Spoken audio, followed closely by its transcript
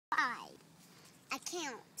I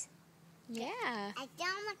count. Yeah. I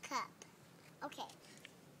down the cup. Okay.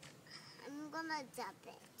 I'm gonna dump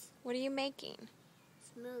it. What are you making?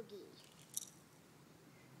 Smoogie.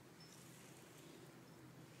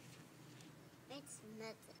 It's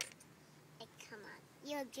melted. Hey, come on.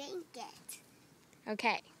 You drink it.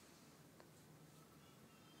 Okay.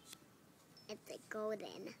 It's a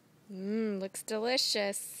golden. Looks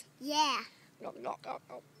delicious. Yeah.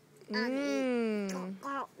 Mmm.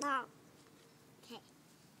 Okay.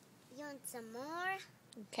 You want some more?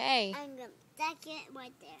 Okay. I'm gonna stick it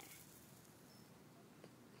right there.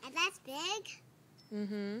 And that's big.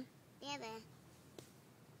 Mm-hmm. Yeah, but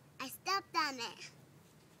I stepped on it.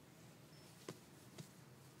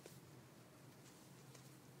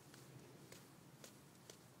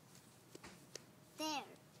 There.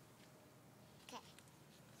 Okay.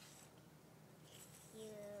 You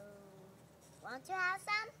want to have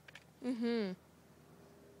some? Mm-hmm.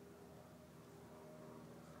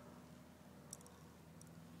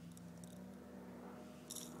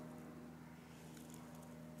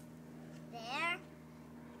 There.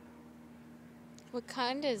 What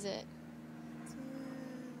kind is it?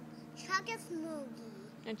 Chocolate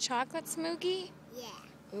smoogie. A chocolate smoogie?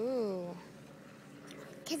 Yeah. Ooh.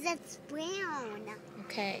 Because it's brown.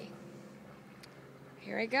 Okay.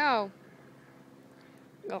 Here I go.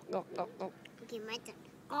 Go, go, go, go. Okay, my turn.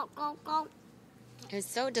 Go, go, go. It's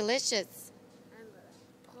so delicious. I'm going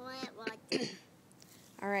to pour it right there.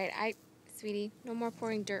 All right, sweetie, no more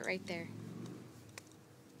pouring dirt right there.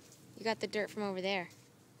 You got the dirt from over there.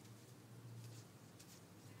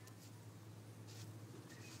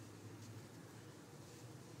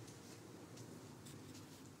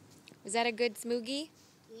 Was that a good smoogie?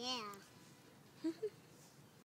 Yeah.